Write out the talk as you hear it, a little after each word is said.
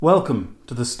Welcome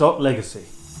to the Stott Legacy.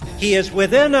 He is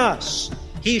within us.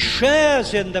 He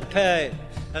shares in the pain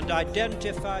and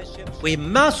identifies him. We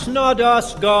must not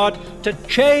ask God to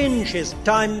change his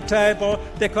timetable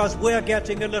because we're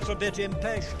getting a little bit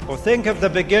impatient. Or think of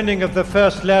the beginning of the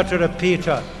first letter of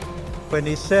Peter, when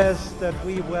he says that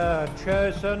we were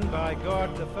chosen by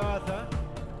God the Father.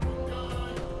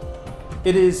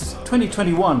 It is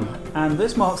 2021, and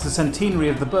this marks the centenary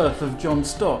of the birth of John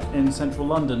Stott in central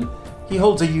London. He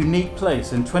holds a unique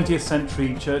place in 20th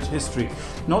century church history,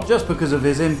 not just because of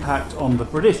his impact on the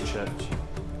British church,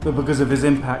 but because of his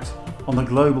impact on the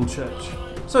global church.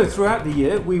 So throughout the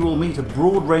year, we will meet a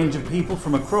broad range of people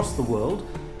from across the world,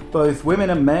 both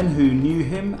women and men who knew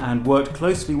him and worked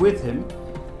closely with him,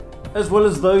 as well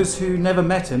as those who never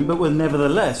met him but were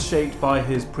nevertheless shaped by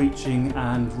his preaching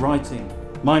and writing.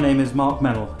 My name is Mark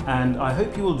Mennell, and I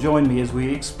hope you will join me as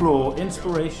we explore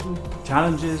inspiration,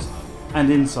 challenges, and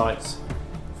insights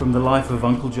from the life of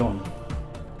Uncle John.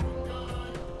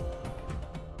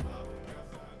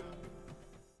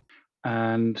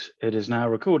 And it is now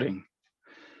recording.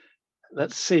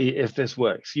 Let's see if this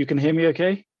works. You can hear me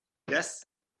okay? Yes.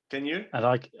 Can you? And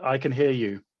I can hear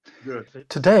you. Good.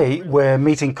 Today we're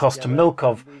meeting Kosta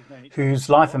Milkov, whose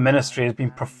life and ministry has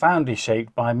been profoundly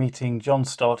shaped by meeting John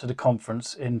Stott at a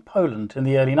conference in Poland in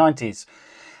the early 90s,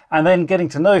 and then getting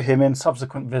to know him in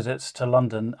subsequent visits to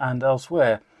London and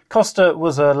elsewhere. Kosta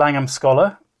was a Langham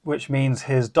Scholar, which means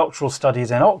his doctoral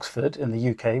studies in Oxford in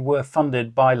the UK were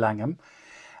funded by Langham,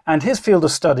 and his field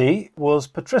of study was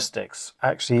patristics,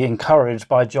 actually encouraged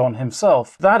by John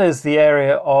himself. That is the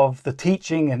area of the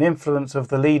teaching and influence of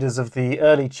the leaders of the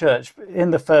early church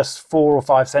in the first 4 or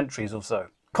 5 centuries or so.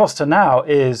 Kosta now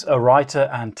is a writer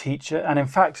and teacher, and in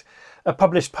fact a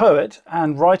published poet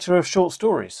and writer of short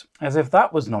stories. As if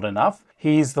that was not enough,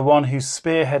 he's the one who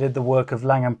spearheaded the work of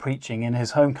Langham preaching in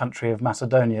his home country of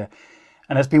Macedonia,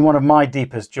 and it's been one of my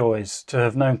deepest joys to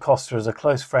have known Kosta as a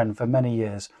close friend for many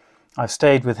years. I've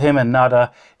stayed with him and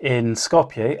Nada in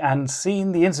Skopje and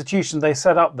seen the institution they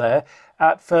set up there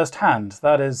at first hand.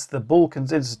 That is the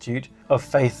Balkans Institute of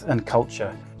Faith and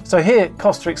Culture. So here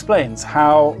Kosta explains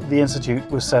how the institute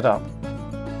was set up.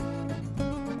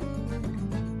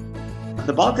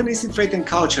 The Balkan Institute of Faith and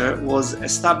Culture was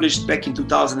established back in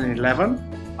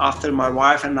 2011 after my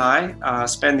wife and I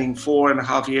spending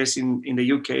 4.5 years in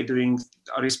the UK doing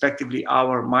respectively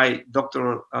my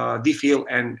doctoral DPhil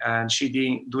and she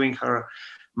doing her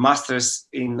master's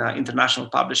in international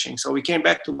publishing. So we came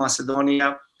back to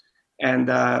Macedonia and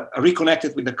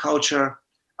reconnected with the culture,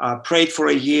 prayed for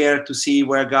a year to see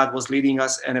where God was leading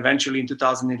us, and eventually in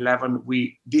 2011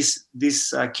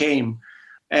 this came.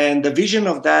 And the vision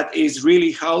of that is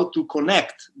really how to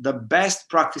connect the best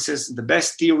practices, the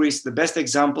best theories, the best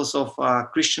examples of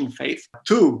Christian faith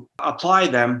to apply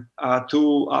them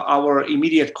to our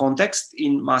immediate context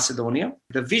in Macedonia.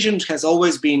 The vision has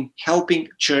always been helping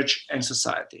church and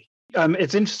society.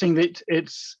 It's interesting that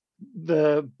it's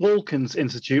the Balkans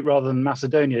Institute rather than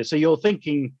Macedonia. So you're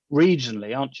thinking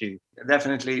regionally, aren't you?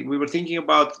 Definitely. We were thinking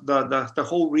about the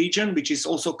whole region, which is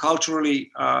also culturally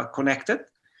connected.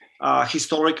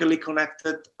 Historically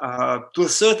connected to a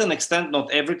certain extent,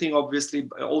 not everything obviously,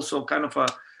 but also kind of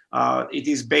it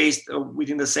is based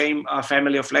within the same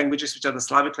family of languages, which are the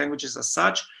Slavic languages as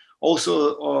such.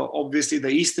 Also, obviously, the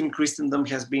Eastern Christendom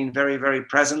has been very, very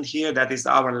present here. That is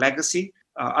our legacy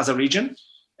as a region.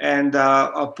 And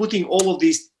putting all of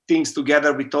these things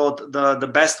together, we thought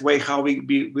the best way how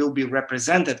we will be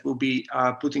represented will be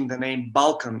putting the name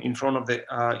Balkan in front of the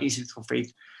Institute for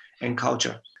Faith and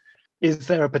Culture. Is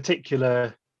there a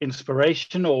particular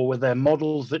inspiration, or were there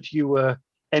models that you were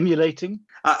emulating?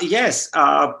 Yes.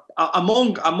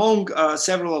 Among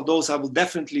several of those, I will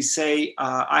definitely say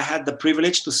I had the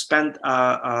privilege to spend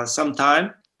some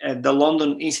time at the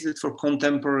London Institute for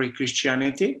Contemporary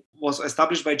Christianity. It was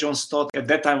established by John Stott. At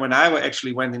that time, when I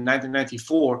actually went in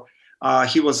 1994,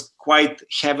 he was quite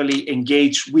heavily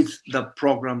engaged with the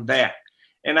program there.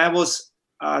 And I was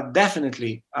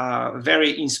definitely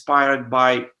very inspired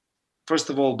by,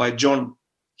 first of all, by John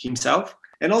himself,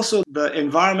 and also the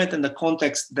environment and the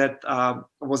context that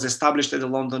was established at the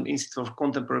London Institute of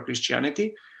Contemporary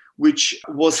Christianity, which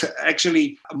was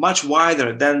actually much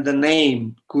wider than the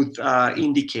name could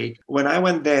indicate. When I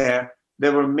went there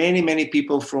were many, many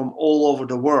people from all over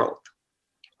the world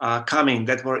coming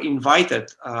that were invited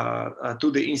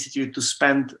to the Institute to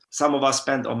spend. Some of us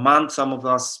spent a month, some of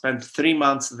us spent 3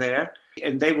 months there,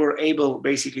 and they were able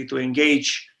basically to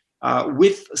engage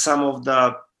with some of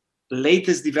the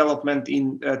latest development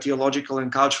in theological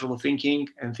and cultural thinking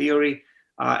and theory,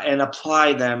 and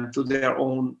apply them to their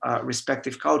own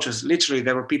respective cultures. Literally,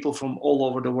 there were people from all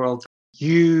over the world.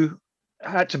 You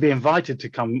had to be invited to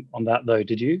come on that, though,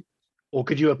 did you? Or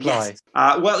could you apply? Yes.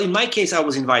 Well, in my case, I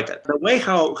was invited. The way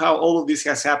how all of this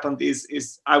has happened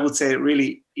is I would say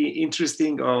really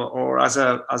interesting, or as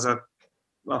a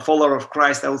follower of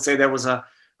Christ, I would say there was a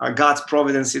God's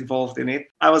providence involved in it.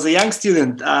 I was a young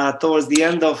student towards the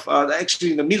end of,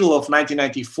 actually in the middle of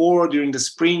 1994, during the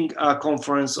spring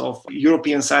conference of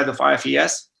European side of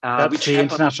IFES. That's which the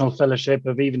International Fellowship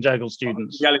of Evangelical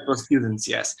Students. Evangelical students,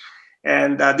 yes.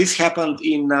 And this happened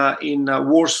in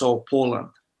Warsaw, Poland.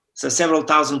 So several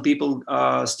thousand people,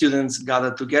 students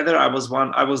gathered together. I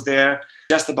was there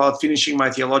just about finishing my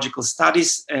theological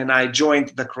studies, and I joined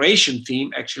the Croatian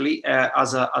team actually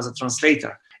as a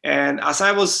translator. And as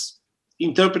I was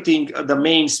interpreting the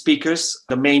main speakers,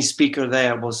 the main speaker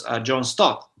there was John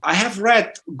Stott. I have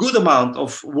read good amount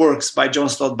of works by John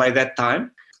Stott by that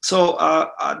time. So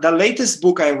the latest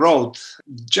book I wrote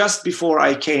just before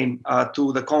I came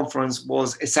to the conference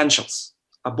was Essentials,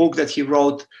 a book that he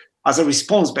wrote as a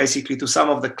response basically to some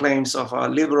of the claims of a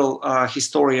liberal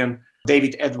historian,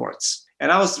 David Edwards.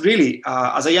 And I was really,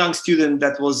 as a young student,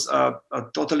 that was a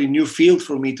totally new field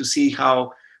for me to see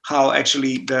how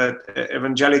actually the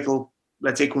evangelical,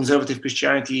 let's say conservative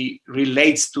Christianity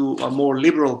relates to a more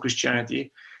liberal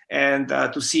Christianity, and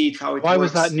to see it, how it Why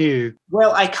works. was that new?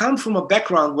 Well, I come from a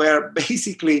background where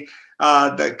basically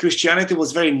the Christianity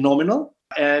was very nominal,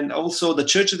 and also the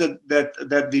churches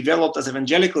that developed as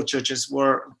evangelical churches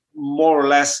were more or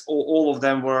less, all of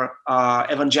them were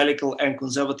evangelical and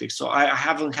conservative. So I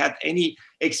haven't had any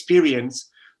experience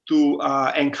to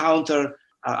encounter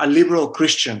a liberal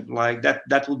Christian like that.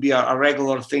 That would be a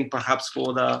regular thing, perhaps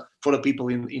for the people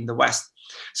in the West.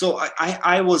 So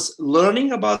I was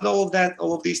learning about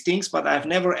all of these things, but I've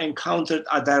never encountered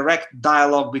a direct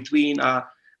dialogue between a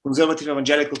conservative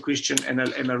evangelical Christian and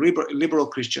a liberal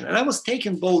Christian. And I was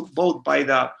taken both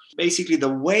by basically the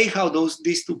way how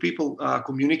these two people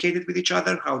communicated with each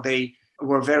other, how they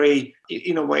were very,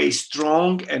 in a way,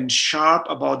 strong and sharp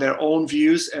about their own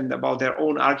views and about their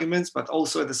own arguments, but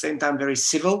also at the same time very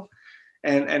civil,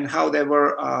 and how they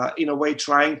were, in a way,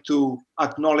 trying to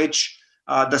acknowledge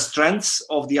the strengths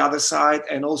of the other side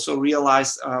and also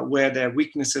realize where their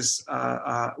weaknesses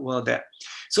were there.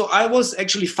 So I was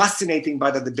actually fascinated by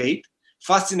the debate,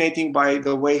 fascinated by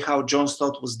the way how John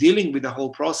Stott was dealing with the whole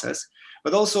process.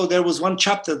 But also there was one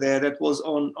chapter there that was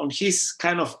on his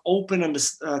kind of open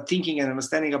thinking and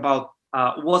understanding about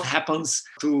what happens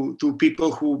to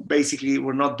people who basically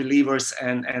were not believers,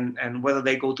 and whether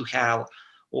they go to hell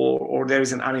or there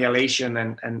is an annihilation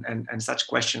and such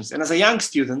questions. And as a young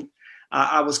student,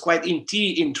 I was quite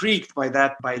intrigued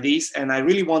by these, and I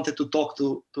really wanted to talk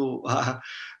to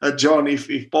John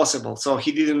if possible. So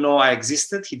he didn't know I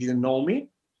existed. He didn't know me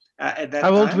at that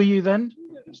time. How old were you then?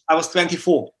 I was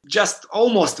 24, just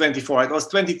almost 24. I was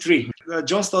 23.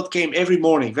 John Stott came every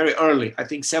morning, very early, I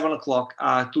think 7 o'clock,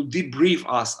 to debrief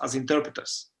us as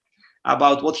interpreters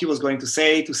about what he was going to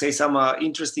say some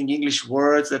interesting English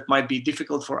words that might be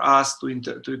difficult for us to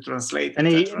translate.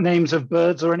 Any names of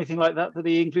birds or anything like that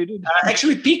he included?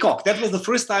 Actually, peacock. That was the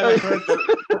first time I heard the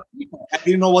peacock. I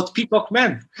didn't know what peacock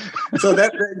meant. So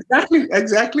that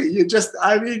exactly.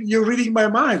 You're reading my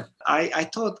mind. I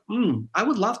thought, I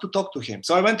would love to talk to him.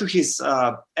 So I went to his,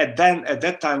 at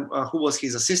that time, who was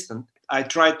his assistant. I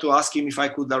tried to ask him if I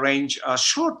could arrange a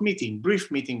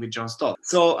brief meeting with John Stott.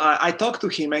 So I talked to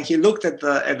him, and he looked at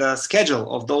the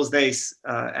schedule of those days,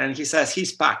 and he says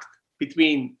he's packed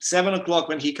between 7 o'clock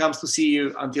when he comes to see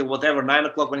you until 9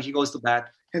 o'clock when he goes to bed.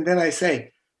 And then I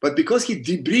say, but because he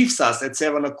debriefs us at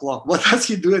 7 o'clock, what does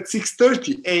he do at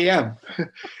 6:30 a.m.?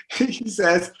 He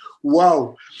says,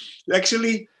 wow,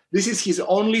 actually, this is his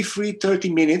only free 30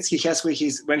 minutes he has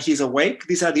when he's awake.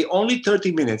 These are the only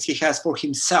 30 minutes he has for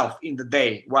himself in the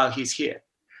day while he's here.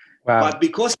 Wow. But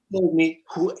because he told me,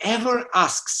 whoever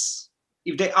asks,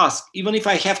 if they ask, even if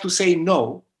I have to say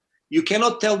no, you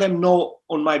cannot tell them no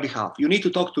on my behalf. You need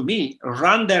to talk to me,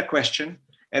 run their question,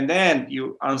 and then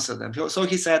you answer them. So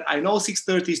he said, I know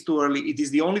 6:30 is too early. It is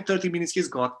the only 30 minutes he's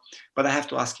got, but I have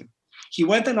to ask him. He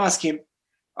went and asked him,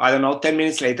 10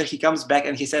 minutes later, he comes back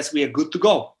and he says, we are good to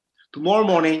go. Tomorrow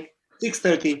morning,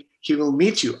 6:30, he will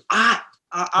meet you. I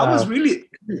was really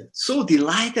so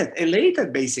delighted,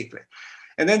 elated, basically.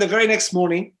 And then the very next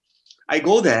morning, I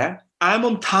go there. I'm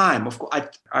on time. Of course,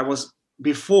 I was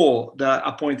before the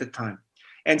appointed time.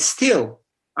 And still,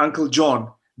 Uncle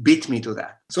John beat me to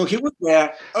that. So he was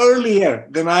there earlier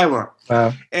than I were.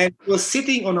 Wow. And he was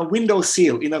sitting on a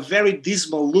windowsill in a very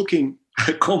dismal-looking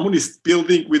communist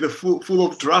building with full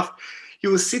of draft. He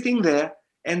was sitting there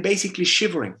and basically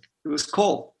shivering. It was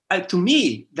cold. to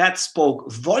me, that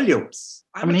spoke volumes.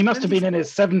 I mean, he must have been in his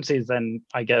 70s then,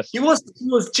 I guess. He was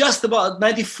just about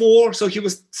 94, so he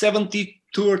was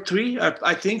 72 or 3,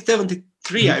 I think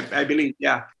 73, I believe.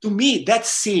 Yeah. To me, that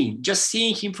scene, just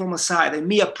seeing him from a side and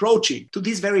me approaching, to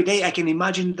this very day, I can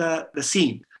imagine the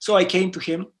scene. So I came to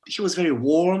him. He was very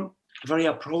warm, very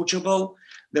approachable.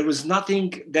 There was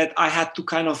nothing that I had to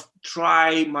kind of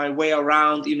try my way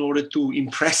around in order to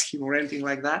impress him or anything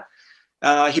like that.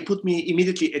 He put me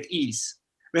immediately at ease.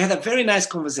 We had a very nice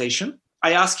conversation.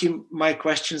 I asked him my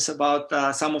questions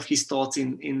about some of his thoughts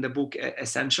in the book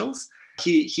Essentials.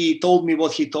 He told me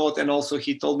what he thought, and also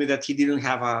he told me that he didn't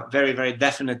have a very, very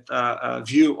definite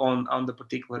view on the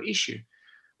particular issue.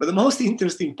 But the most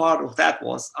interesting part of that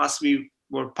was, as we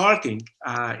were parting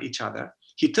each other,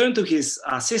 he turned to his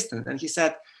assistant and he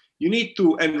said, "You need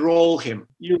to enroll him.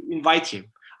 You invite him."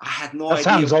 I had no idea. That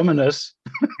sounds ominous.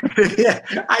 Yeah,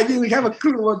 I didn't have a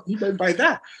clue what he meant by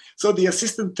that. So the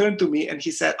assistant turned to me and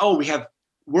he said, "Oh, we have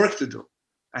work to do."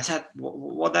 I said,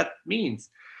 "What that means?"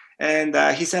 And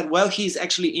he said, "Well, he's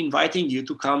actually inviting you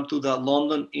to come to the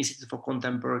London Institute for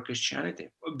Contemporary Christianity."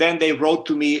 Then they wrote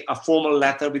to me a formal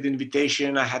letter with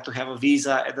invitation. I had to have a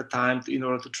visa at the time in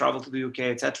order to travel to the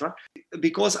UK, etc.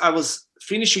 Because I was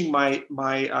finishing my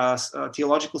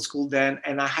theological school then,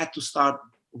 and I had to start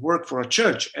work for a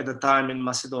church at the time in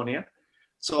Macedonia.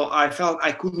 So I felt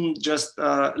I couldn't just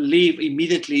leave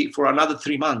immediately for another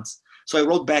 3 months. So I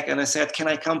wrote back and I said, "Can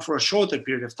I come for a shorter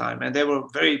period of time?" And they were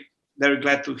very, very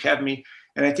glad to have me.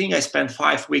 And I think I spent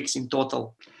 5 weeks in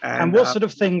total. And what sort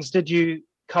of things did you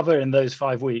cover in those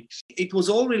 5 weeks? It was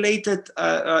all related.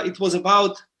 It was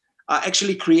about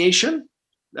actually creation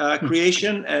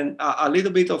and a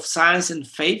little bit of science and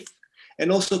faith,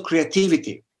 and also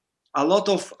creativity. A lot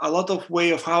of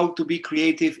way of how to be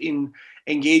creative in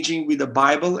engaging with the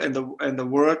Bible and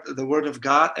the word of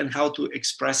God, and how to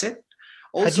express it.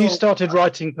 Also, had you started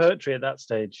writing poetry at that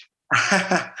stage?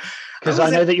 Because I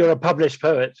know that you're a published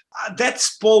poet. That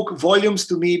spoke volumes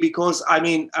to me, because I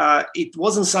mean, it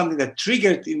wasn't something that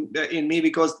triggered in me,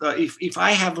 because if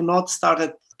I have not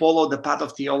started follow the path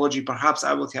of theology, perhaps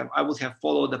I would have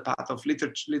followed the path of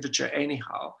literature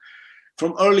anyhow.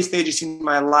 From early stages in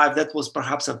my life, that was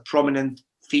perhaps a prominent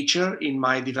feature in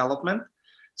my development.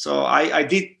 So I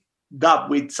did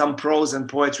dab with some prose and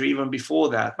poetry even before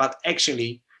that, but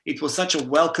actually it was such a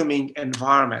welcoming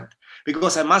environment.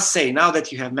 Because I must say, now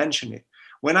that you have mentioned it,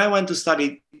 when I went to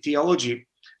study theology,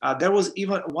 there was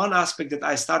even one aspect that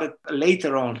I started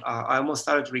later on. I almost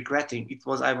started regretting. It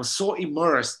was I was so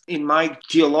immersed in my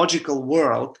theological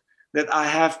world that I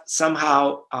have somehow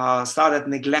started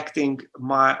neglecting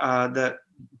the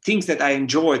things that I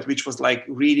enjoyed, which was like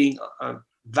reading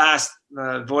vast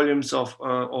volumes of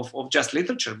just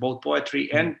literature, both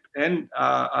poetry and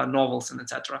novels and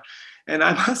etc. And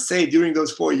I must say, during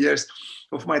those 4 years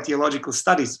of my theological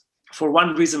studies, for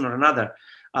one reason or another,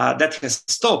 that has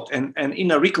stopped. And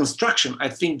in a reconstruction, I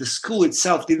think the school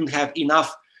itself didn't have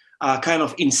enough kind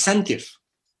of incentive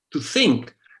to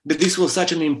think that this was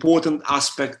such an important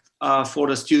aspect for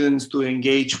the students to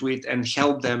engage with and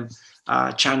help them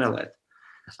channel it.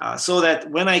 So that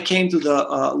when I came to the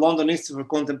London Institute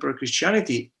for Contemporary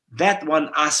Christianity, that one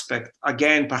aspect,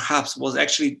 again, perhaps was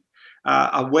actually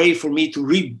a way for me to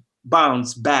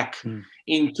bounce back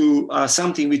into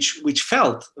something which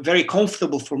felt very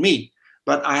comfortable for me,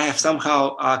 but I have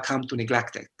somehow come to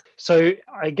neglect it. So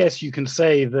I guess you can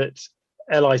say that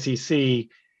LICC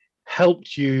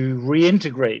helped you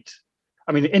reintegrate.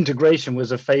 I mean, integration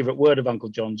was a favorite word of Uncle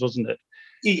John's, wasn't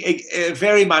it?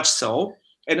 Very much so.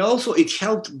 And also it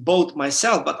helped both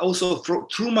myself, but also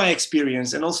through my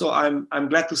experience. And also I'm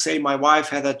glad to say my wife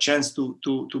had a chance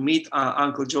to meet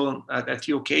Uncle John at a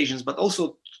few occasions, but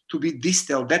also to be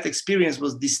distilled. That experience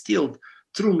was distilled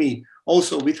through me,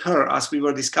 also with her, as we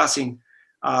were discussing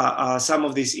some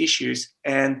of these issues.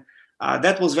 And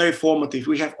that was very formative.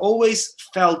 We have always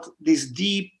felt this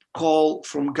deep call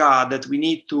from God that we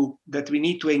need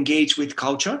to engage with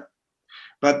culture.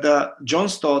 But the John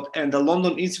Stott and the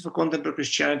London Institute for Contemporary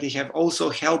Christianity have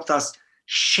also helped us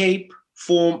shape,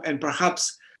 form, and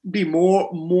perhaps be more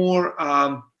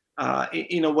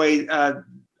in a way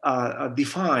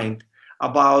defined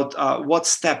about what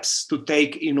steps to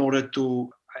take in order to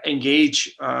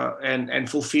engage and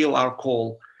fulfill our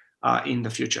call in the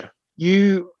future.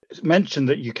 You mentioned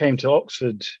that you came to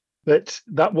Oxford, but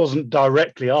that wasn't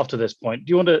directly after this point.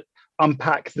 Do you want to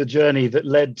unpack the journey that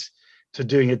led to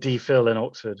doing a DPhil in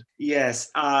Oxford? Yes,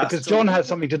 because John had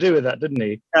something to do with that, didn't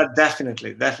he?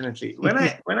 Definitely. When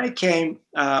I came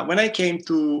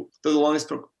to the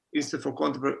London Institute for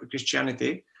Contemporary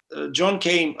Christianity, John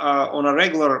came on a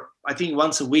regular, I think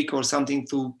once a week or something,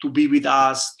 to be with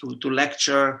us, to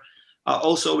lecture.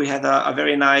 Also, we had a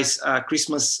very nice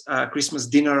Christmas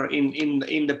dinner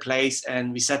in the place,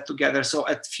 and we sat together. So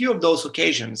at few of those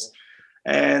occasions,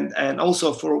 and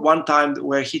also for one time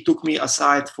where he took me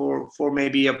aside for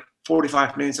maybe a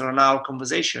 45 minutes or an hour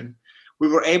conversation, we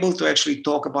were able to actually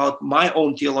talk about my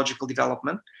own theological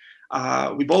development.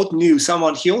 We both knew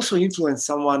someone. He also influenced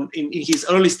someone in his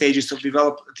early stages of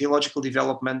theological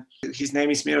development. His name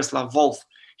is Miroslav Volf.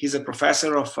 He's a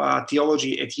professor of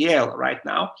theology at Yale right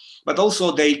now, but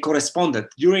also they corresponded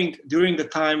during the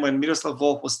time when Miroslav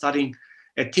Volf was studying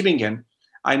at Tübingen.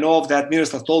 I know of that.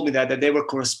 Miroslav told me that they were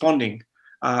corresponding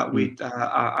with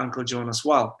Uncle John as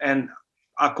well. And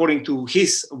according to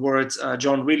his words,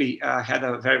 John really had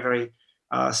a very, very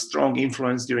strong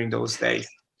influence during those days.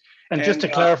 And just to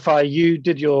clarify, you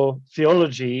did your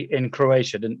theology in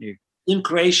Croatia, didn't you? In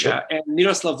Croatia, and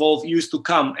Miroslav Volf used to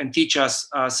come and teach us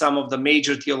some of the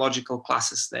major theological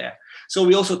classes there. So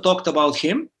we also talked about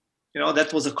him.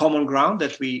 That was a common ground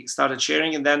that we started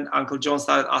sharing. And then Uncle John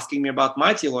started asking me about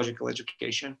my theological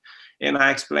education. And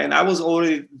I explained, I was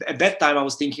already, at that time, I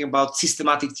was thinking about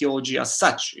systematic theology as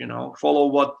such, follow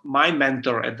what my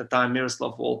mentor at the time,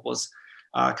 Miroslav Volf, was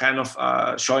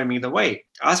showing me the way.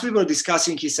 As we were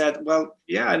discussing, he said, well,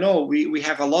 yeah, I know we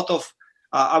have a lot of,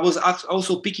 I was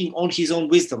also picking on his own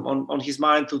wisdom, on his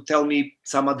mind to tell me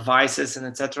some advices and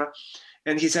etc.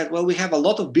 And he said, well, we have a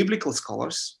lot of biblical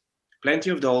scholars, plenty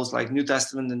of those like New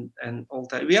Testament and Old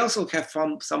Testament. We also have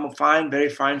some very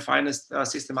finest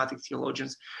systematic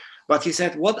theologians. But he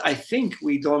said, what I think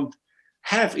we don't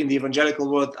have in the evangelical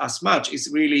world as much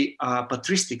is really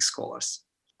patristic scholars.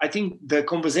 I think the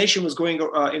conversation was going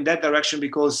in that direction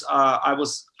because I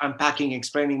was unpacking,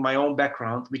 explaining my own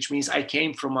background, which means I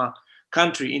came from a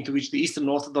country into which the Eastern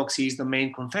Orthodoxy is the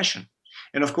main confession.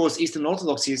 And of course, Eastern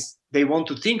Orthodoxies, they want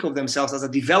to think of themselves as a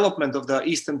development of the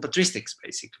Eastern patristics,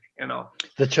 basically,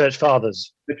 The Church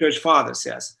Fathers. The Church Fathers,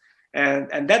 yes.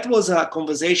 And that was a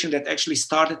conversation that actually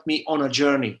started me on a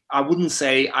journey. I wouldn't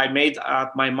say I made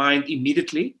up my mind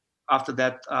immediately after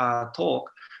that talk,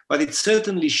 but it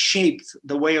certainly shaped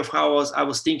the way of how I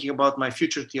was thinking about my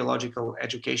future theological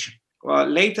education.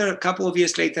 Later, a couple of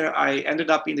years later, I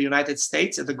ended up in the United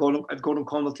States at Gordon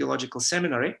Conwell Theological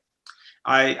Seminary.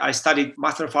 I studied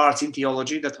Master of Arts in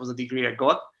Theology. That was the degree I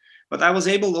got. But I was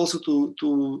able also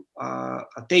to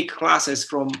take classes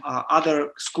from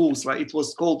other schools. Like it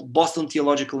was called Boston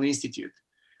Theological Institute.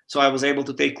 So I was able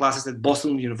to take classes at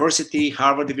Boston University,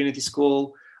 Harvard Divinity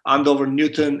School, Andover,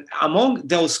 Newton. Among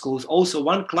those schools, also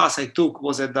one class I took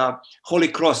was at the Holy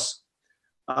Cross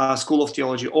School of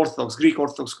Theology, Greek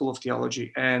Orthodox School of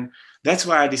Theology. And that's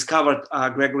where I discovered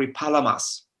Gregory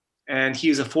Palamas. And he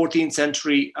is a 14th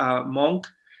century monk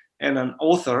and an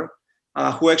author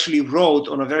who actually wrote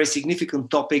on a very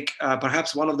significant topic,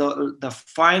 perhaps one of the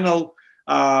final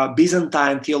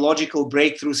Byzantine theological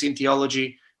breakthroughs in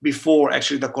theology before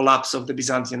actually the collapse of the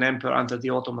Byzantine Empire under the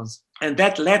Ottomans. And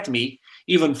that led me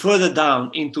even further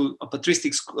down into a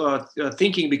patristic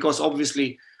thinking, because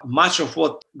obviously much of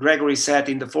what Gregory said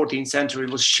in the 14th century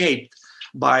was shaped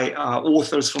by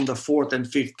authors from the 4th and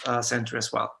 5th century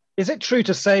as well. Is it true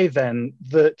to say then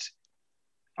that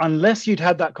unless you'd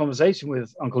had that conversation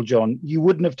with Uncle John, you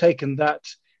wouldn't have taken that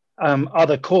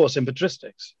other course in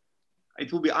patristics?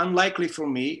 It would be unlikely for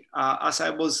me, as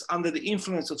I was under the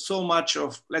influence of so much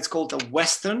of, let's call it a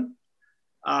Western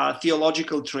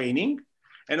theological training.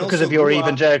 And because also of your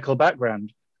evangelical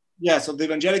background. Yes, of the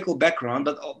evangelical background,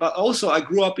 but also I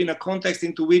grew up in a context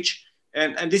into which,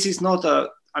 and this is not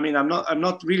I'm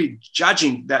not really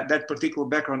judging that particular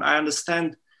background. I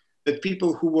understand that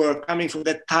people who were coming from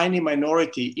that tiny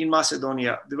minority in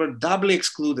Macedonia, they were doubly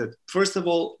excluded. First of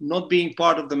all, not being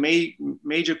part of the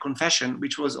major confession,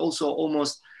 which was also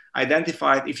almost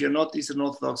identified. If you're not Eastern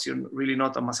Orthodox, you're really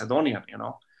not a Macedonian,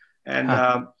 And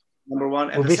number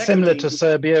one. And will be similar to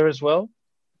Serbia as well?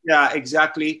 Yeah,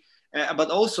 exactly.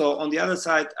 But also on the other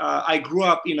side, I grew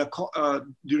up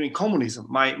during communism,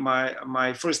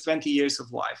 my first 20 years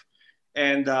of life,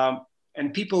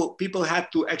 and people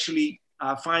had to actually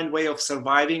find way of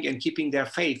surviving and keeping their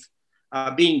faith,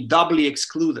 being doubly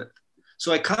excluded.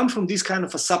 So I come from this kind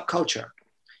of a subculture,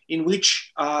 in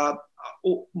which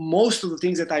most of the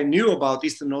things that I knew about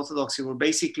Eastern Orthodoxy were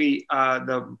basically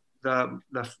on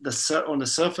the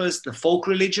surface, the folk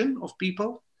religion of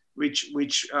people, which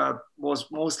was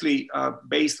mostly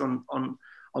based on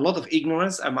a lot of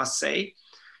ignorance, I must say.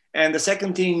 And the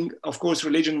second thing, of course,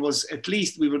 religion was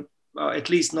we were at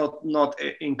least not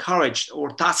encouraged,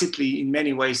 or tacitly in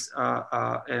many ways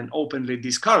and openly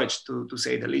discouraged, to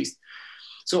say the least.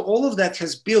 So all of that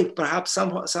has built perhaps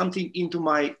something into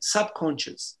my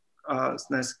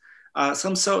subconsciousness,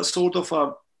 some sort of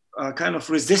a kind of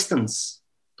resistance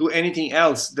to anything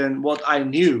else than what I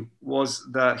knew was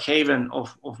the haven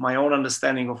of my own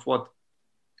understanding of what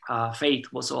faith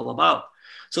was all about.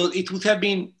 So it would have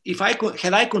been,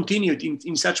 had I continued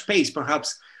in such pace,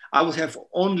 perhaps I would have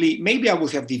maybe I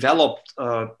would have developed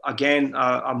again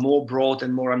a more broad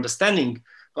and more understanding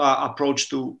approach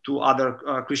to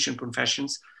other Christian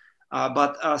confessions.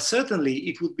 But certainly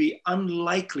it would be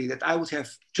unlikely that I would have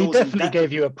chosen. He definitely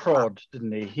gave you a prod,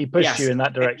 didn't he? He pushed you in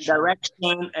that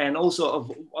direction. And also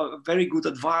a very good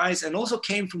advice, and also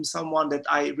came from someone that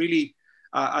I really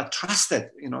trusted,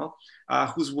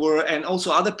 whose were, and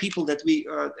also other people that we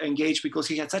engaged, because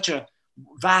he had such a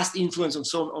vast influence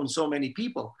on so many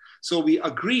people. So we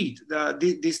agreed that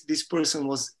this person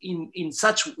was in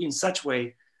such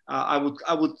way, I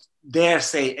would dare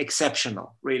say, exceptional,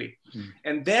 really.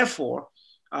 And therefore,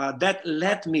 that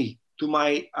led me to my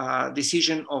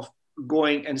decision of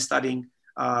going and studying,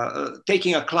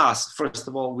 taking a class, first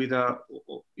of all, with an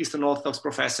Eastern Orthodox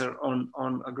professor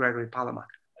on Gregory Palamak.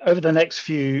 Over the next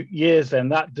few years, then,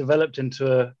 that developed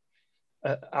into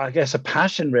I guess, a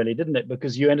passion, really, didn't it?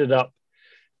 Because you ended up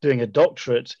doing a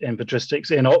doctorate in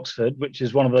patristics in Oxford, which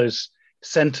is one of those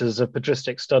centres of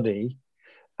patristic study.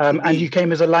 And you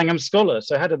came as a Langham Scholar.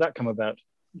 So how did that come about?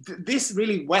 This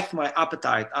really whet my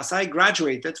appetite. As I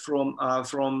graduated from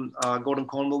Gordon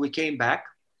Cornwall, we came back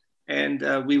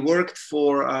and we worked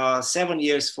for 7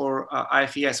 years for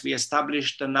IFES. We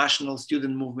established a national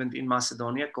student movement in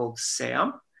Macedonia called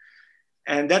SEAM.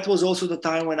 And that was also the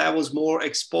time when I was more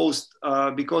exposed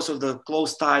because of the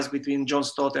close ties between John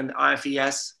Stott and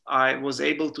IFES. I was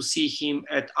able to see him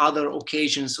at other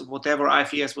occasions, whatever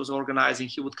IFES was organizing.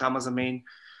 He would come as a main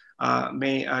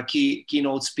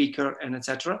keynote speaker, and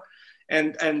etc.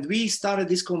 And we started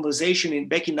this conversation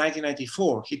back in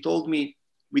 1994. He told me,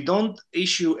 we don't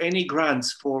issue any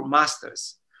grants for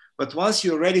masters, but once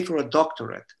you're ready for a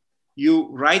doctorate, you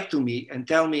write to me and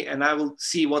tell me, and I will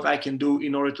see what I can do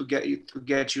in order to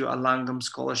get you a Langham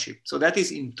scholarship. So that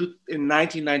is in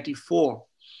 1994.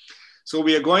 So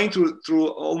we are going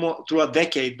through a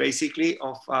decade, basically,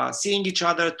 of seeing each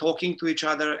other, talking to each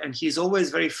other, and he's always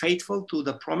very faithful to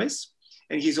the promise.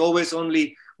 And he's always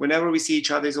only, whenever we see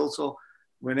each other, is also,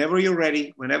 whenever you're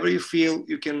ready, whenever you feel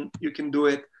you can do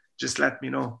it, just let me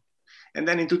know. And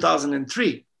then in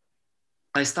 2003,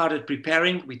 I started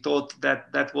preparing. We thought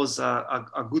that was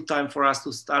a good time for us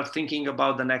to start thinking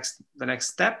about the next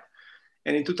step.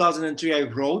 And in 2003, I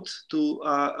wrote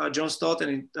to John Stott,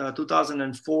 and in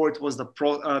 2004, it was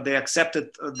they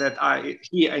accepted that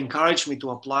he encouraged me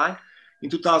to apply. In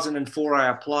 2004, I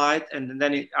applied, and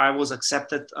then I was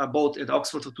accepted both at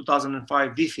Oxford for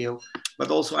 2005 DPhil,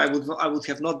 but also I would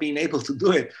have not been able to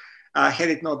do it had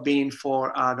it not been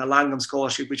for the Langham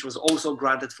Scholarship, which was also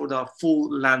granted for the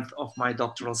full length of my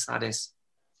doctoral studies.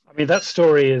 I mean, that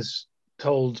story is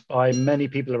told by many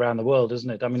people around the world, isn't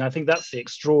it? I mean, I think that's the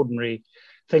extraordinary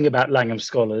thing about Langham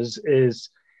Scholars, is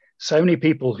so many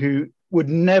people who would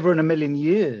never in a million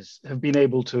years have been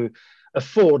able to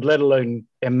afford, let alone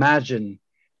imagine,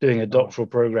 doing a doctoral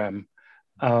program.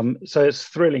 So it's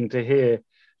thrilling to hear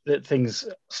that things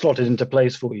slotted into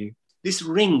place for you. This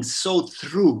rings so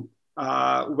true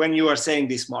when you are saying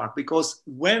this, Mark, because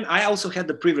when I also had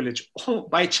the privilege,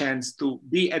 by chance, to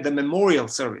be at the memorial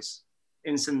service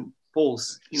in St.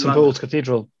 Paul's. St. Paul's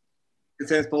Cathedral.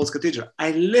 St. Paul's Cathedral.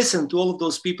 I listened to all of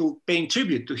those people paying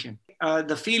tribute to him.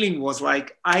 The feeling was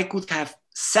like I could have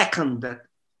seconded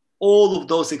all of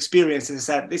those experiences.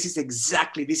 That this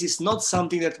is not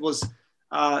something that was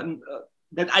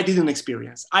that I didn't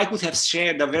experience. I could have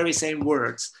shared the very same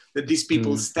words that these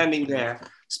people standing there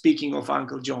speaking of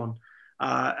Uncle John.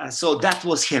 So that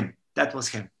was him. That was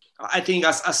him. I think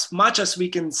as much as we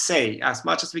can say, as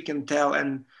much as we can tell,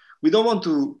 and we don't want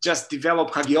to just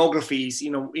develop hagiographies,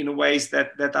 in ways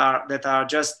that are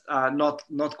just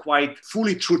not quite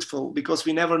fully truthful, because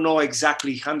we never know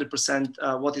exactly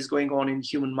 100% what is going on in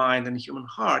human mind and human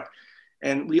heart,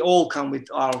 and we all come with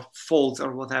our faults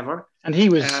or whatever. And he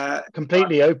was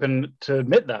completely open to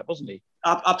admit that, wasn't he?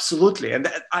 Absolutely, and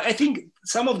I think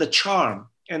some of the charm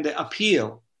and the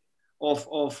appeal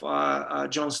of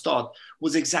John Stott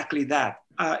was exactly that.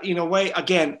 In a way,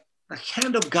 again, the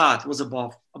hand of God was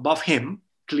above him.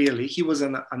 Clearly, he was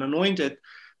an anointed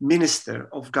minister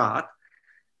of God,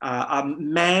 a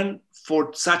man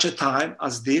for such a time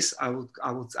as this. I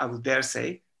would dare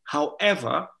say.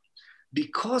 However,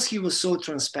 because he was so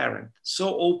transparent,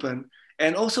 so open,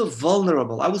 and also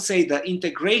vulnerable, I would say the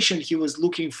integration he was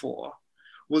looking for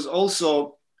was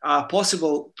also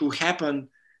possible to happen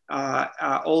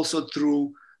also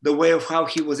through the way of how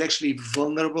he was actually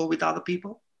vulnerable with other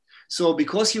people. So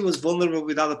because he was vulnerable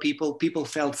with other people, people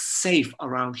felt safe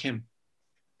around him.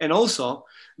 And also,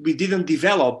 we didn't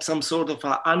develop some sort of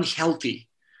unhealthy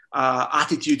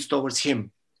attitudes towards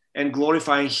him and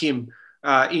glorifying him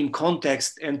in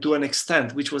context and to an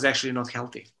extent which was actually not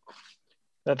healthy.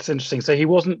 That's interesting. So he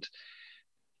wasn't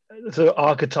the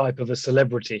archetype of a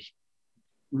celebrity.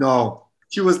 No,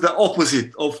 he was the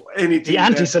opposite of anything. The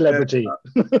anti-celebrity.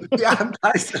 The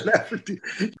anti-celebrity.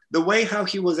 The way how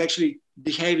he was actually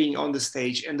behaving on the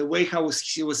stage and the way how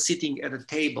he was sitting at a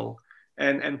table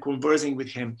and conversing with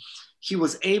him, he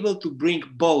was able to bring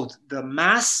both the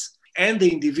mass and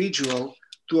the individual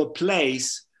to a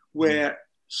place where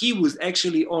he was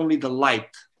actually only the light.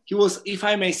 He was, if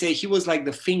I may say, he was like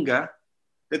the finger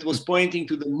that was pointing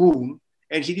to the moon,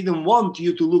 and he didn't want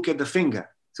you to look at the finger.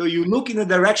 So you look in the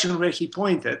direction where he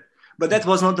pointed, but that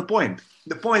was not the point.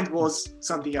 The point was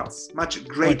something else, much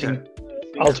greater.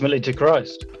 Ultimately to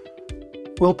Christ.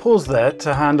 We'll pause there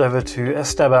to hand over to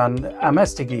Esteban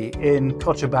Amestigui in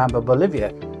Cochabamba,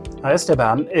 Bolivia. Now,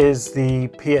 Esteban is the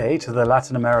PA to the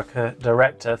Latin America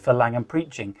Director for Langham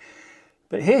Preaching.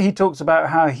 But here he talks about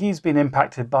how he's been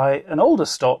impacted by an older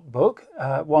stock book,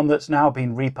 one that's now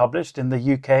been republished in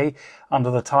the UK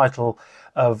under the title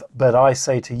of But I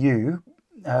Say to You,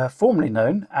 formerly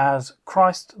known as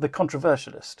Christ the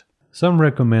Controversialist. Some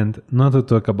recommend not to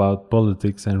talk about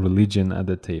politics and religion at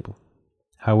the table.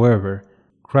 However,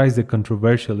 Christ the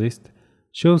Controversialist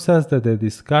shows us that the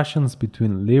discussions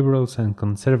between liberals and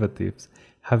conservatives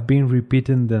have been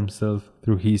repeating themselves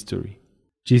through history.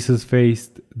 Jesus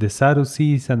faced the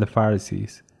Sadducees and the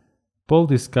Pharisees. Paul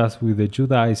discussed with the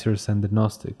Judaizers and the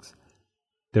Gnostics.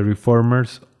 The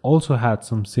Reformers also had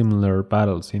some similar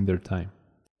battles in their time.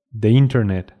 The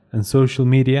internet and social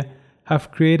media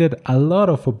have created a lot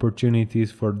of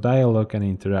opportunities for dialogue and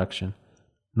interaction.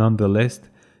 Nonetheless,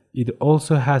 it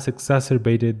also has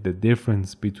exacerbated the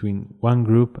difference between one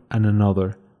group and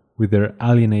another with their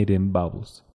alienating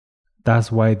bubbles.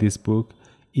 That's why this book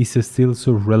is still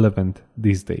so relevant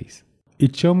these days.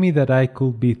 It showed me that I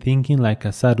could be thinking like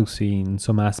a Sadducee in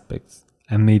some aspects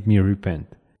and made me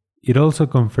repent. It also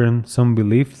confirmed some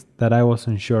beliefs that I was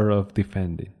unsure of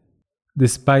defending.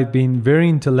 Despite being very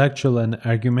intellectual and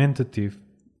argumentative,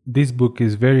 this book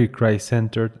is very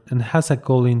Christ-centered and has a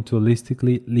calling to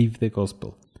holistically live the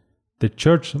gospel. The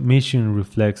church mission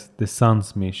reflects the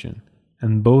Son's mission,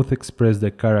 and both express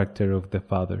the character of the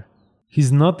Father.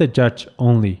 He's not the judge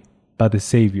only, but the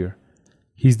Savior.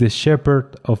 He's the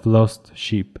shepherd of lost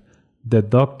sheep, the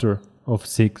doctor of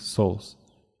sick souls,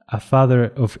 a Father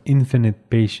of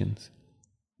infinite patience.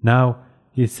 Now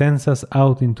He sends us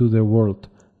out into the world,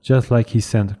 just like He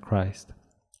sent Christ,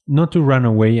 not to run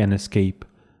away and escape,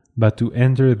 but to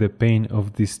enter the pain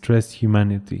of distressed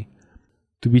humanity,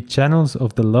 to be channels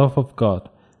of the love of God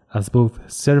as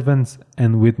both servants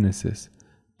and witnesses,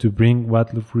 to bring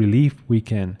what relief we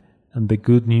can and the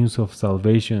good news of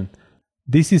salvation.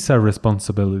 This is our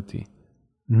responsibility.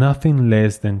 Nothing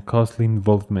less than costly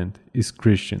involvement is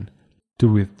Christian.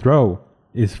 To withdraw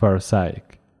is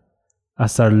Pharisaic.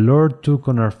 As our Lord took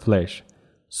on our flesh,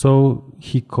 so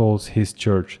He calls His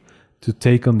church to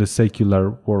take on the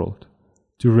secular world.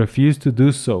 To refuse to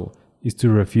do so is to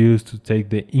refuse to take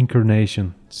the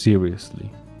incarnation seriously.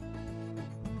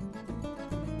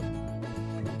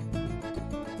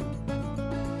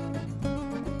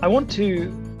 I want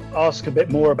to ask a bit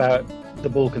more about the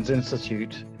Balkans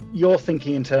Institute. You're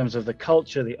thinking in terms of the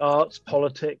culture, the arts,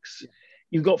 politics.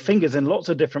 You've got fingers in lots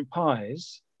of different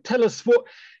pies. Tell us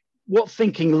what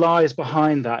thinking lies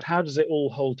behind that. How does it all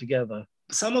hold together?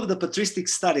 Some of the patristic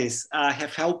studies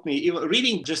have helped me. Even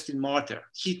reading Justin Martyr,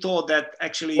 he thought that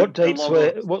actually...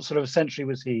 What sort of century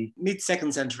was he?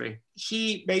 Mid-2nd century.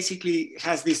 He basically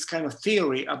has this kind of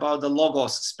theory about the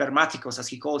logos, spermatikos, as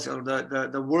he calls it, or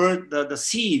the word, the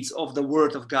seeds of the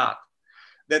word of God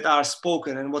that are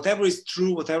spoken. And whatever is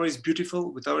true, whatever is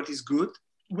beautiful, whatever is good,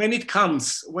 when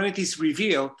it is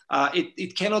revealed,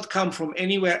 it cannot come from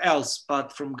anywhere else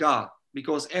but from God,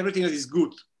 because everything that is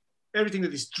good, everything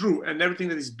that is true, and everything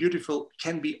that is beautiful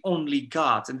can be only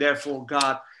God's, and therefore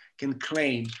God can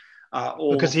claim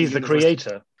all. Because He's the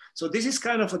creator. So this is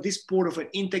kind of this point of an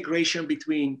integration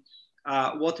between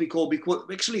what we call,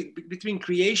 actually between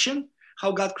creation,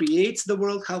 how God creates the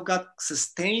world, how God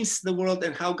sustains the world,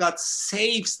 and how God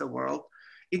saves the world.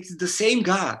 It's the same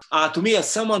God. To me, as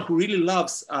someone who really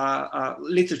loves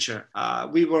literature,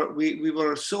 we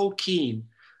were so keen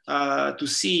to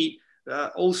see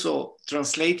also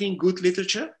translating good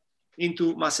literature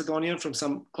into Macedonian from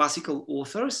some classical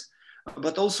authors,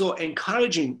 but also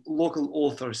encouraging local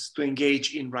authors to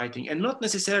engage in writing, and not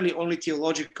necessarily only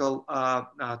theological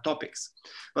topics,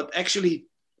 but actually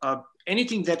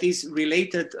anything that is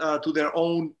related to their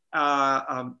own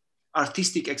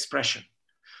artistic expression.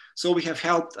 So we have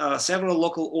helped several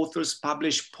local authors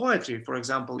publish poetry, for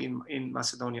example, in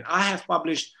Macedonia. I have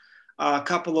published a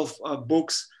couple of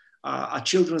books, a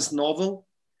children's novel,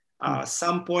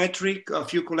 some poetry, a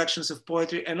few collections of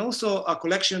poetry, and also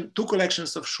two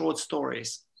collections of short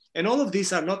stories. And all of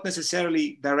these are not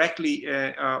necessarily directly,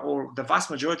 or the vast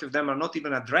majority of them are not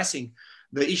even addressing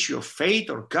the issue of faith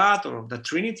or God or the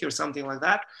Trinity or something like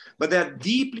that, but they're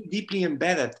deeply, deeply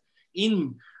embedded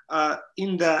in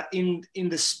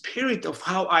the spirit of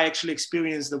how I actually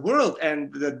experience the world.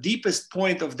 And the deepest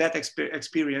point of that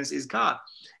experience is God.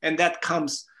 And that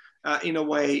comes in a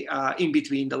way in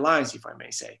between the lines, if I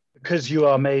may say. Because you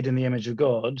are made in the image of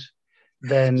God,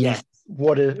 then yes,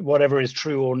 whatever is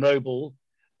true or noble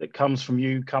that comes from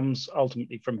you comes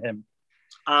ultimately from him.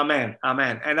 Amen,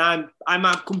 amen. And I'm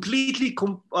completely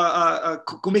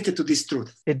committed to this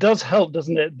truth. It does help,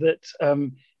 doesn't it,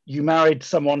 that you married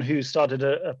someone who started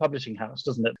a publishing house,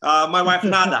 doesn't it? My wife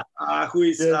Nada, who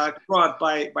is yes. Croat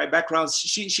by background,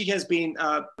 she has been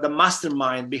the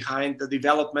mastermind behind the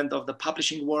development of the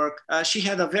publishing work. She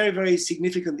had a very, very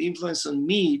significant influence on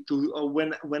me to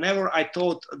whenever I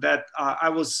thought that I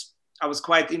was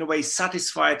quite in a way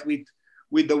satisfied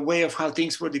with the way of how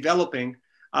things were developing.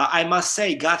 I must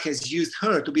say God has used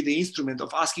her to be the instrument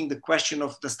of asking the question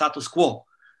of the status quo.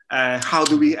 How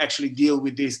do we actually deal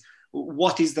with this?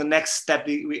 What is the next step?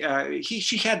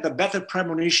 She had the better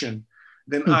premonition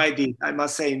than I did, I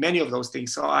must say, in many of those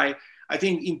things. So I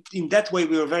think in that way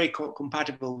we were very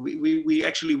compatible. We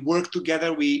actually worked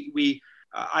together.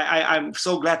 I'm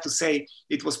so glad to say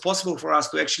it was possible for us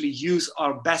to actually use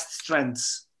our best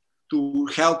strengths to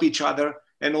help each other,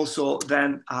 and also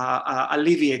then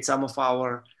alleviate some of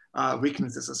our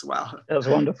weaknesses as well. That's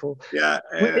wonderful. Yeah.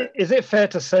 Is it fair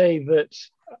to say that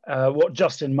what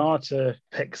Justin Martyr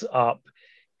picks up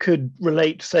could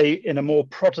relate, say, in a more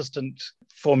Protestant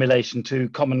formulation to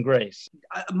common grace?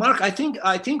 Mark, I think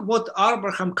what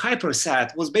Abraham Kuyper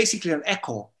said was basically an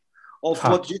echo of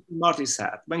what Justin Martyr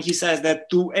said when he says that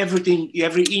to everything,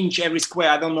 every inch, every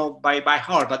square, I don't know by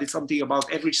heart, but it's something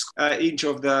about every inch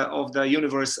of the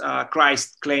universe,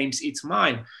 Christ claims it's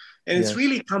mine. And it's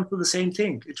really come to the same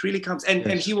thing. It really comes. And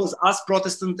he was as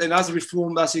Protestant and as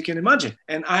Reformed as you can imagine.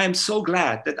 And I am so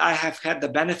glad that I have had the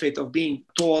benefit of being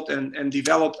taught and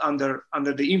developed under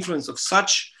the influence of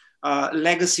such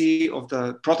legacy of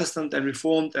the Protestant and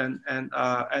Reformed and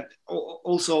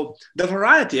also the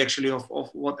variety actually of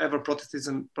whatever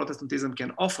Protestantism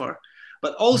can offer.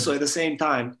 But also at the same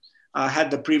time,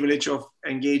 had the privilege of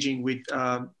engaging with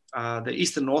the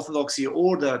Eastern Orthodoxy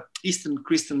or the Eastern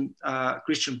Christian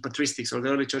patristics or the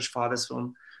early church fathers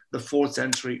from the 4th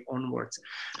century onwards.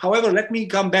 However, let me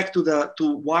come back to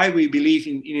why we believe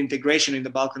in integration in the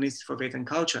Balkan Institute for Faith and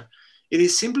Culture. It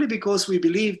is simply because we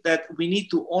believe that we need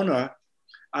to honor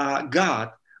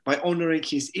God by honoring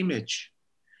his image.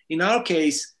 In our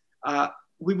case,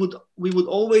 we would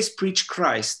always preach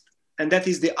Christ, and that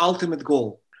is the ultimate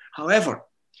goal. However,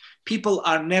 people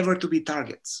are never to be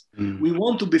targets. We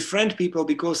want to befriend people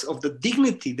because of the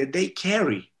dignity that they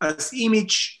carry as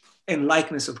image and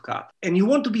likeness of God. And you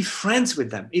want to be friends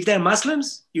with them. If they're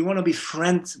Muslims, you want to be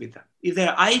friends with them. If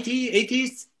they're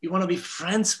atheists, you want to be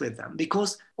friends with them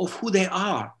because of who they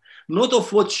are, not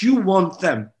of what you want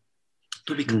them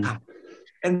to become.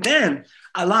 And then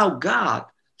allow God,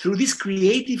 through this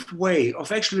creative way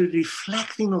of actually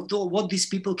reflecting of what these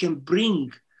people can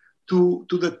bring to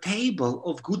the table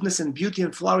of goodness and beauty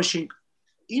and flourishing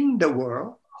in the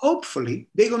world, hopefully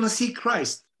they're going to see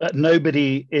Christ. That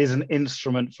nobody is an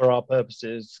instrument for our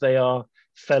purposes. They are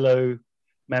fellow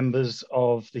members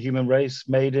of the human race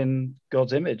made in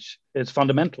God's image. It's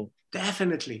fundamental.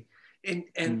 Definitely.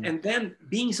 And then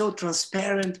being so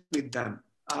transparent with them.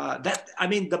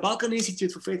 The Balkan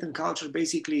Institute for Faith and Culture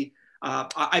basically,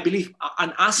 I believe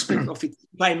an aspect of it,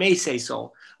 if I may say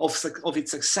so, of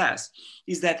its success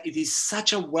is that it is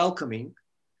such a welcoming,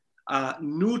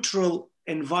 neutral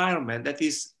environment that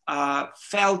is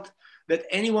felt that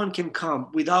anyone can come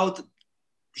without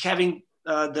having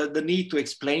the need to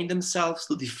explain themselves,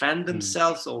 to defend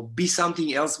themselves, or be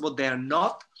something else what they are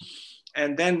not,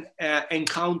 and then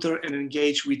encounter and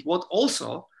engage with what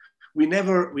also we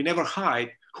never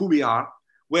hide who we are,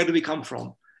 where do we come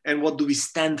from, and what do we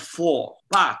stand for.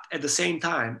 But at the same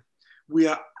time, we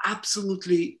are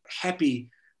absolutely happy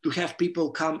to have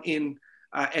people come in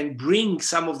and bring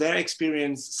some of their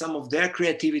experience, some of their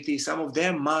creativity, some of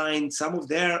their mind, some of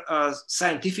their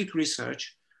scientific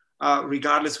research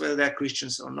regardless whether they're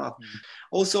Christians or not.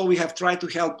 Also, we have tried to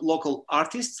help local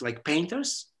artists like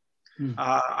painters.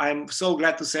 I'm so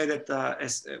glad to say that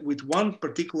as with one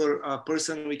particular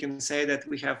person, we can say that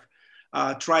we have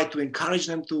tried to encourage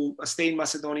them to stay in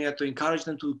Macedonia, to encourage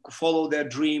them to follow their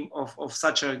dream of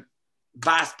such a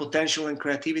vast potential and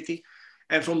creativity.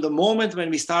 And from the moment when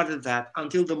we started that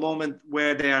until the moment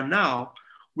where they are now,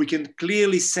 we can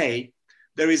clearly say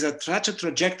there is such a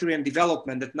trajectory and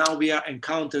development that now we are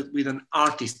encountered with an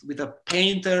artist, with a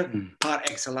painter par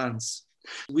excellence.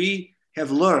 We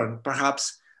have learned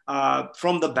perhaps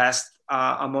from the best,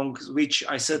 among which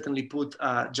I certainly put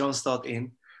John Stott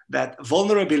in, that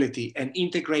vulnerability and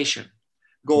integration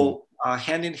go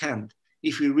hand in hand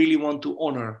if we really want to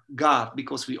honor God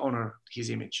because we honor his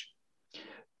image.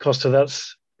 Kosta,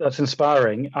 that's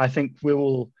inspiring. I think we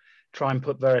will try and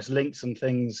put various links and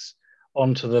things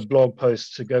onto the blog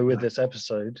posts to go with this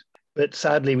episode. But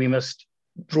sadly, we must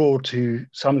draw to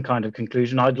some kind of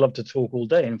conclusion. I'd love to talk all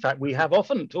day. In fact, we have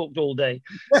often talked all day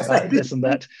about this and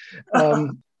that.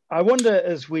 I wonder,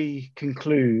 as we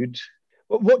conclude,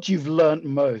 what you've learnt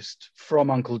most from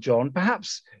Uncle John.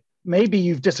 Perhaps maybe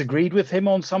you've disagreed with him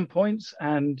on some points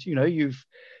and, you know, you've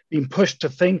been pushed to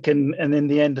think and in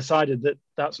the end decided that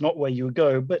that's not where you would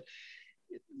go. But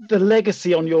the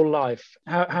legacy on your life,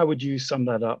 how would you sum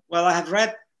that up? Well, I have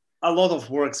read a lot of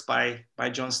works by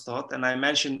John Stott, and I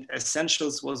mentioned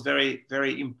Essentials was very,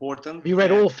 very important. You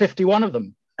read all 51 of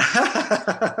them?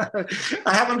 I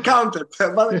haven't counted,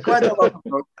 but quite a lot of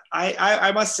them.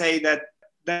 I must say that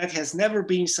has never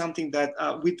been something that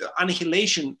with the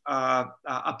annihilation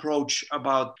approach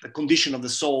about the condition of the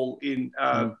soul in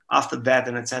after death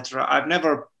and etc. I've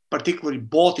never particularly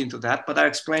bought into that, but I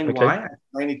explain why.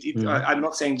 I'm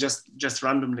not saying just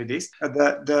randomly this.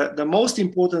 The most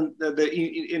important,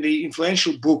 in the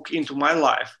influential book into my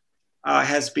life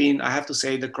has been, I have to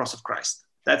say, The Cross of Christ.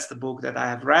 That's the book that I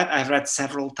have read. I've read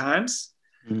several times,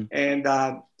 and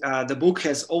the book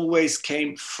has always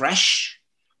came fresh.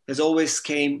 Has always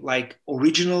came like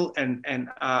original and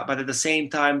but at the same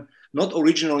time not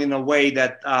original in a way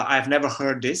that I've never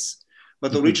heard this,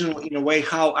 but original in a way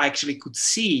how I actually could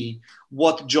see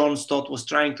what John Stott was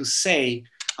trying to say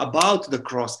about the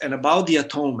cross and about the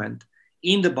atonement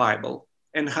in the Bible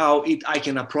and how I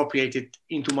can appropriate it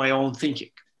into my own thinking.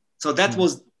 So that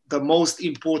was the most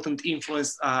important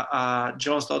influence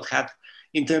John Stott had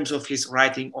in terms of his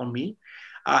writing on me.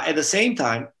 At the same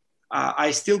time,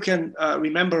 I still can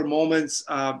remember moments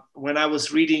when I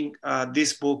was reading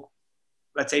this book,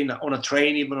 let's say on a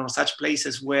train, even on such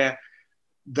places where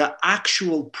the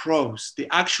actual prose, the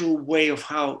actual way of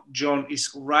how John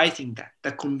is writing that,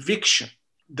 the conviction,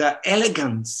 the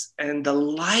elegance and the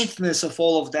lightness of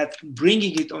all of that,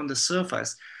 bringing it on the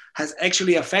surface, has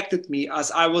actually affected me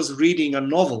as I was reading a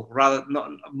novel, rather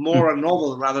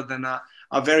than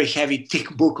a very heavy, thick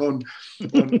book on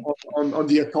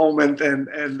the atonement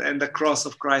and the cross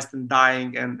of Christ and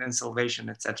dying and salvation,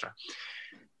 etc.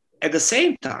 At the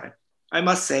same time, I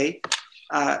must say,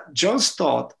 John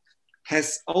Stott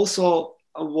has also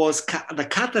was the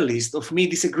catalyst of me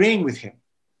disagreeing with him,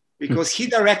 because he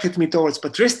directed me towards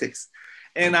patristics,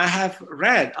 and I have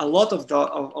read a lot of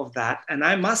that, and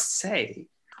I must say,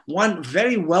 one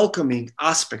very welcoming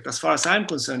aspect, as far as I'm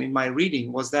concerned, in my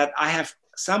reading was that I have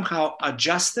somehow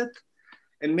adjusted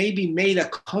and maybe made a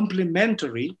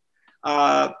complementary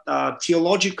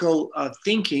theological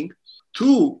thinking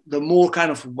to the more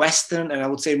kind of Western, and I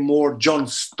would say more John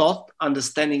Stott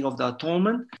understanding of the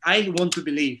atonement. I want to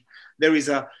believe there is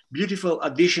a beautiful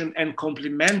addition and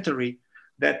complementary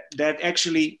that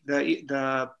actually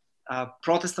the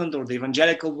Protestant or the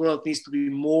evangelical world needs to be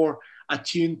more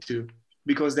attuned to,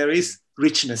 because there is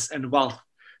richness and wealth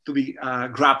to be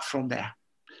grabbed from there.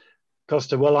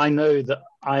 Kosta, well, I know that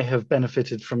I have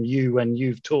benefited from you when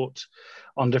you've taught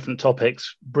on different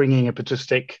topics, bringing a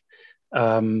patristic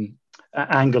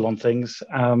angle on things.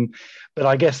 But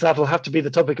I guess that'll have to be the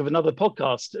topic of another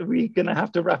podcast. We're going to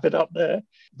have to wrap it up there.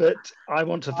 But I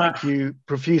want to thank you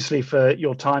profusely for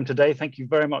your time today. Thank you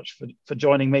very much for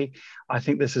joining me. I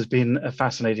think this has been a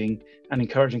fascinating and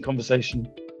encouraging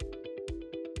conversation.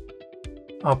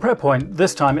 Our prayer point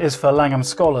this time is for Langham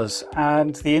Scholars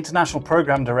and the International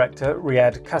Programme Director,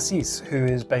 Riyad Kassis, who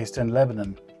is based in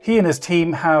Lebanon. He and his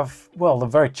team have, the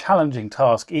very challenging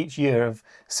task each year of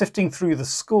sifting through the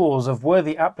scores of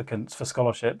worthy applicants for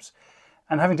scholarships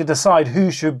and having to decide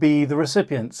who should be the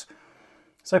recipients.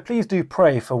 So please do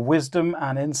pray for wisdom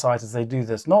and insight as they do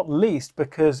this, not least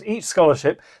because each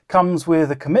scholarship comes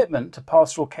with a commitment to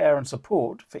pastoral care and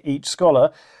support for each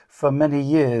scholar for many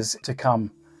years to come.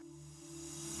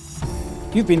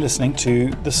 You've been listening to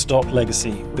The Stott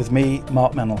Legacy with me,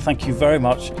 Mark Mennell. Thank you very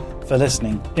much for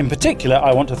listening. In particular,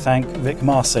 I want to thank Vic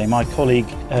Marseille, my colleague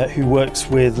who works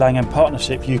with Langham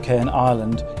Partnership UK and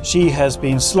Ireland. She has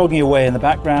been slogging away in the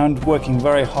background, working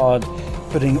very hard,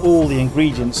 putting all the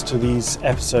ingredients to these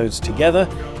episodes together,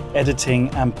 editing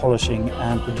and polishing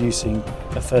and producing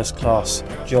a first-class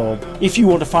job. If you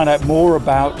want to find out more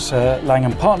about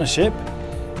Langham Partnership,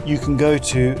 you can go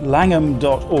to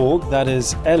langham.org, that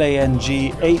is langham.org.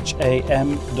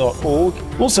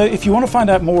 Also, if you want to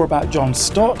find out more about John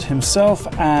Stott himself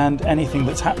and anything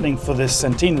that's happening for this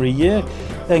centenary year,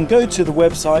 then go to the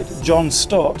website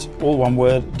johnstott, all one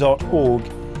word,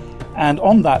 .org. And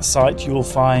on that site, you'll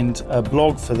find a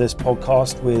blog for this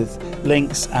podcast with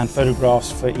links and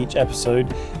photographs for each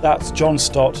episode. That's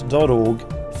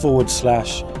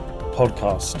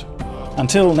johnstott.org/podcast.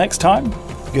 Until next time,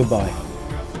 goodbye.